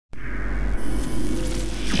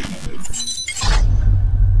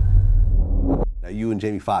you and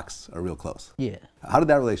Jamie Foxx are real close. Yeah. How did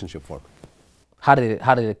that relationship form? How did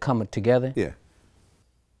it come together? Yeah.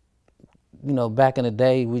 You know, back in the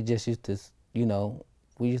day, we just used to, you know,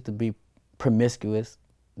 we used to be promiscuous,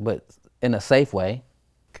 but in a safe way.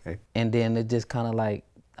 Okay. And then it just kind of like,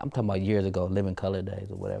 I'm talking about years ago, Living Color days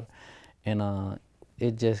or whatever. And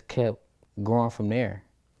it just kept growing from there,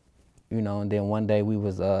 you know. And then one day we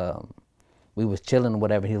was chilling or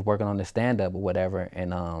whatever. He was working on the stand-up or whatever,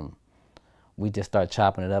 and we just started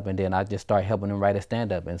chopping it up. And then I just started helping him write a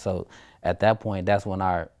stand-up. And so at that point, that's when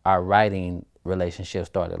our writing relationship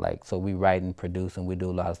started. Like, so we write and produce, and we do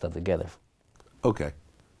a lot of stuff together. Okay.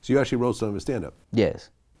 So you actually wrote some of his stand-up? Yes.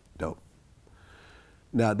 Dope.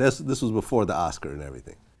 Now, this was before the Oscar and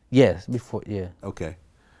everything? Yes, before, yeah. Okay.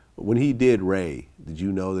 When he did Ray, did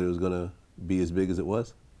you know that it was going to be as big as it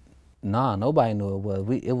was? Nah, nobody knew it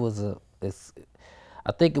was.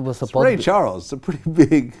 I think it was supposed Ray to be, Charles, it's a pretty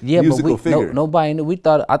big musical figure. Nobody knew. We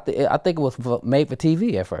thought, I think it was made for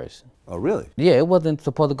TV at first. Oh, really? Yeah, it wasn't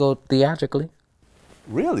supposed to go theatrically.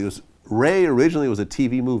 Really? Ray originally was a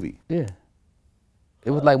TV movie? Yeah.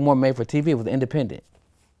 It was like more made for TV. It was independent.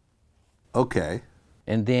 Okay.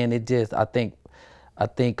 And then it just, I think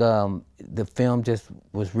the film just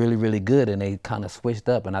was really, really good, and they kind of switched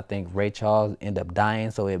up, and I think Ray Charles ended up dying,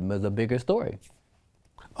 so it was a bigger story.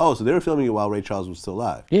 Oh, so they were filming it while Ray Charles was still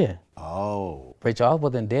alive? Yeah. Oh. Ray Charles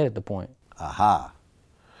wasn't dead at the point. Aha.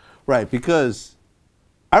 Right, because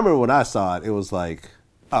I remember when I saw it, it was like,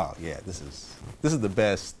 oh yeah, this is the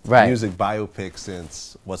best music biopic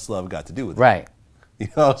since What's Love Got to Do with It. Right. You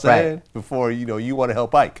know what I'm saying? Right. Before, you know, You Want to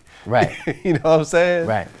Help Ike. Right. You know what I'm saying?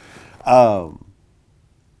 Right.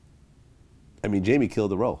 I mean, Jamie killed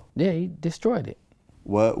the role. Yeah, he destroyed it.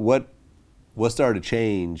 What started to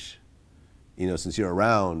change, you know, since you're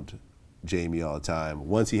around Jamie all the time?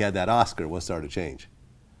 Once he had that Oscar, what started to change?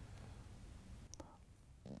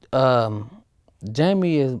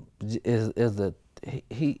 Jamie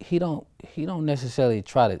he don't necessarily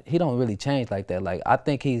try to, he don't really change like that. Like, I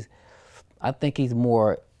think he's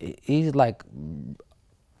more, he's like,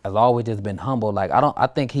 has always just been humble. Like, I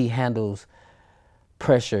think he handles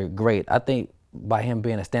pressure great. I think by him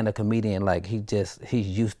being a stand-up comedian, like, he's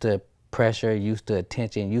used to pressure, used to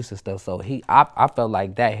attention, used to stuff. So I felt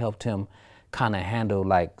like that helped him kind of handle,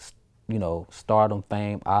 like, you know, stardom,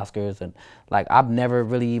 fame, Oscars, and like, I've never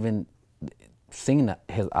really even seen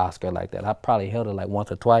his Oscar like that. I probably held it like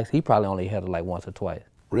once or twice. He probably only held it like once or twice.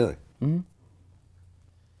 Really? Mm-hmm.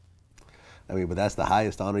 I mean, but that's the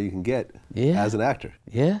highest honor you can get as an actor.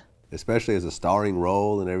 Yeah. Especially as a starring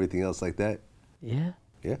role and everything else like that. Yeah.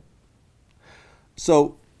 Yeah.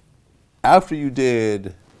 So, after you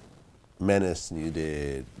did Menace and you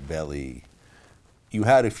did Belly, you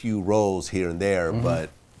had a few roles here and there, but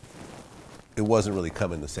it wasn't really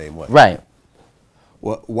coming the same way. Right.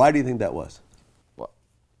 Well, why do you think that was?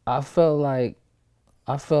 I felt like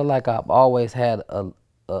I've always had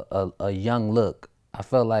a young look. I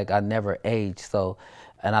felt like I never aged. So,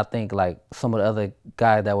 and I think like some of the other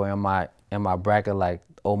guys that were in my bracket, like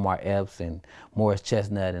Omar Epps and Morris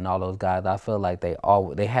Chestnut and all those guys, I felt like they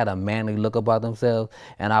had a manly look about themselves,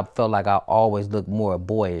 and I felt like I always looked more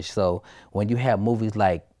boyish. So when you have movies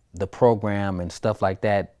like The Program and stuff like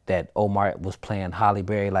that Omar was playing Halle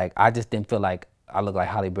Berry, like, I just didn't feel like I looked like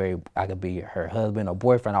Halle Berry. I could be her husband or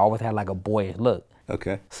boyfriend. I always had like a boyish look.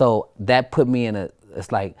 Okay. So that put me in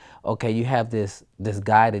it's like, okay, you have this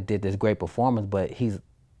guy that did this great performance, but he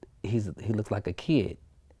looks like a kid.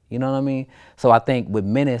 You know what I mean? So I think with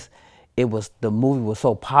Menace, the movie was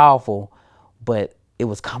so powerful, but it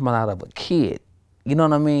was coming out of a kid. You know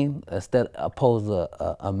what I mean? Opposed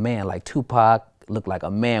to a man. Like Tupac looked like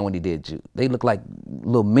a man when he did Juice. They look like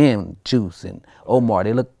little men, Juice and Omar.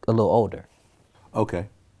 They look a little older. Okay.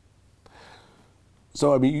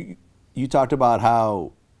 So, I mean, you talked about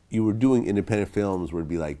how you were doing independent films where it'd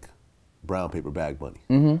be like brown paper bag money.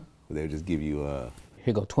 Mm-hmm. Where they would just give you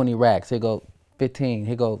Here go 20 racks. Here go 15.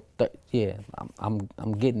 Here go 30. Yeah, I'm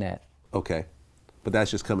getting that. Okay. But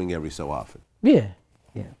that's just coming every so often. Yeah,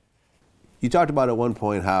 yeah. You talked about at one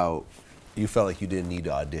point how you felt like you didn't need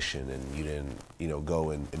to audition and you didn't, you know, go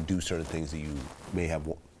and do certain things that you may have,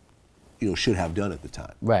 you know, should have done at the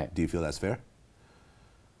time. Right. Do you feel that's fair?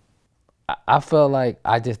 I felt like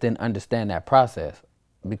I just didn't understand that process,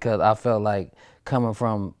 because I felt like coming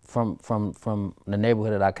from the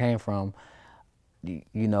neighborhood that I came from, you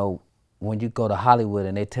know, when you go to Hollywood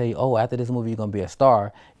and they tell you, oh, after this movie you're gonna be a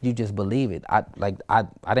star, you just believe it. I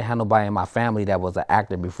didn't have nobody in my family that was an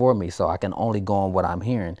actor before me, so I can only go on what I'm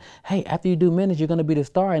hearing. Hey, after you do Menace, you're gonna be the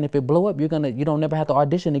star, and if it blow up, you don't never have to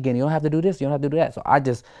audition again. You don't have to do this, you don't have to do that. So I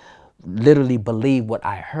just literally believed what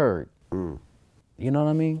I heard. You know what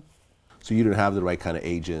I mean? So you didn't have the right kind of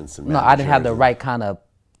agents and No, I didn't have the managers right kind of.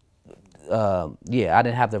 I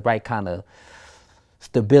didn't have the right kind of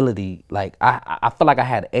stability. Like I feel like I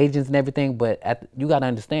had agents and everything, but you gotta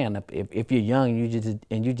understand if you're young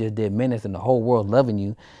and you just did Menace and the whole world loving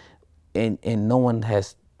you, and no one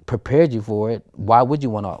has prepared you for it, why would you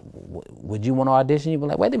want to? Would you want to audition? You'd be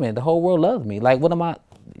like, wait a minute, the whole world loves me. Like, what am I?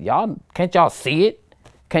 Can't y'all see it?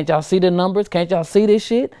 Can't y'all see the numbers? Can't y'all see this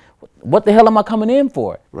shit? What the hell am I coming in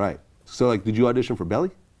for? Right. So like, did you audition for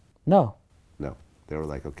Belly? No. No. They were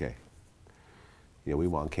like, okay, we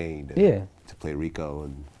want Kane to play Rico,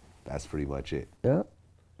 and that's pretty much it. Yeah.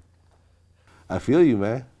 I feel you,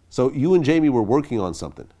 man. So you and Jamie were working on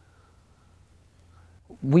something.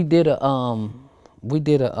 We did a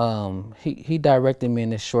he directed me in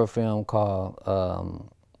this short film called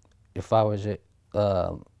If I Was Your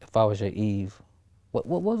Eve. What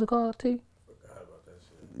was it called, T? Forgot about that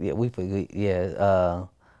shit. Yeah, we forget. Yeah.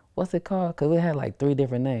 What's it called? Cause it had like 3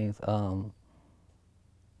 different names.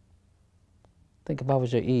 Think If I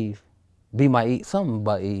Was Your Eve. Be My Eve. Something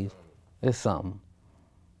about Eve. It's something.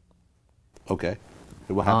 Okay.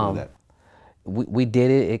 And what happened with that? We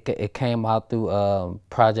did it. It came out through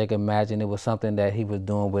Project Imagine. It was something that he was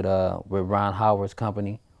doing with Ron Howard's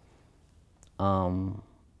company.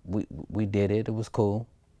 We did it. It was cool.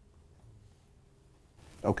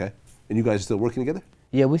 Okay. And you guys are still working together?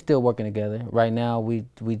 Yeah, we still working together. Right now, we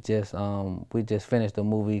just finished a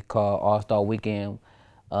movie called All-Star Weekend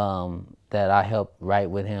that I helped write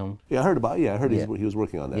with him. Yeah, I heard about it. Yeah, I heard he was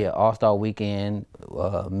working on that. Yeah, All-Star Weekend,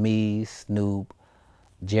 me, Snoop,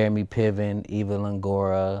 Jeremy Piven, Eva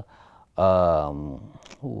Longoria,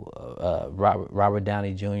 Robert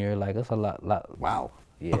Downey Jr. Like, it's a lot. Wow.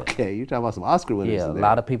 Yeah. Okay, you're talking about some Oscar winners. Yeah, in a there.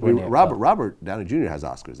 lot of people in there. Robert Downey Jr. has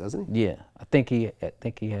Oscars, doesn't he? Yeah, I think he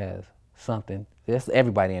has something. There's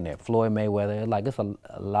everybody in there. Floyd Mayweather. Like, it's a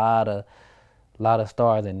lot of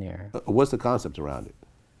stars in there. What's the concept around it?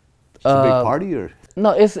 Just a big party, or?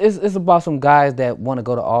 No, it's about some guys that want to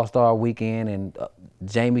go to All-Star Weekend, and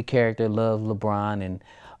Jamie character loves LeBron, and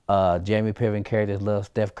Jeremy Piven characters love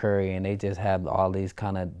Steph Curry, and they just have all these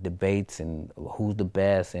kind of debates and who's the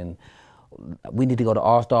best, and we need to go to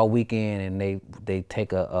All-Star Weekend, and they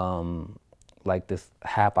take like this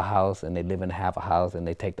half a house, and they live in half a house, and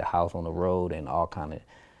they take the house on the road, and all kind of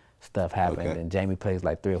stuff happens. Okay. And Jamie plays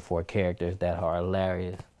like 3 or 4 characters that are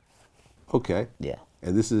hilarious. Okay. Yeah.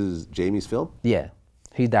 And this is Jamie's film? Yeah.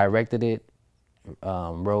 He directed it,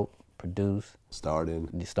 wrote, produced. Starred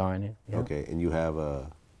in? Starring in. Yeah. Okay. And you have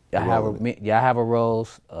a I have a role.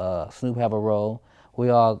 Snoop have a role. We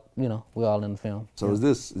all in the film. So is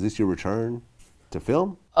this your return to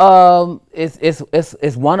film?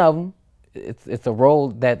 It's one of them. It's a role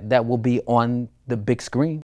that will be on the big screen.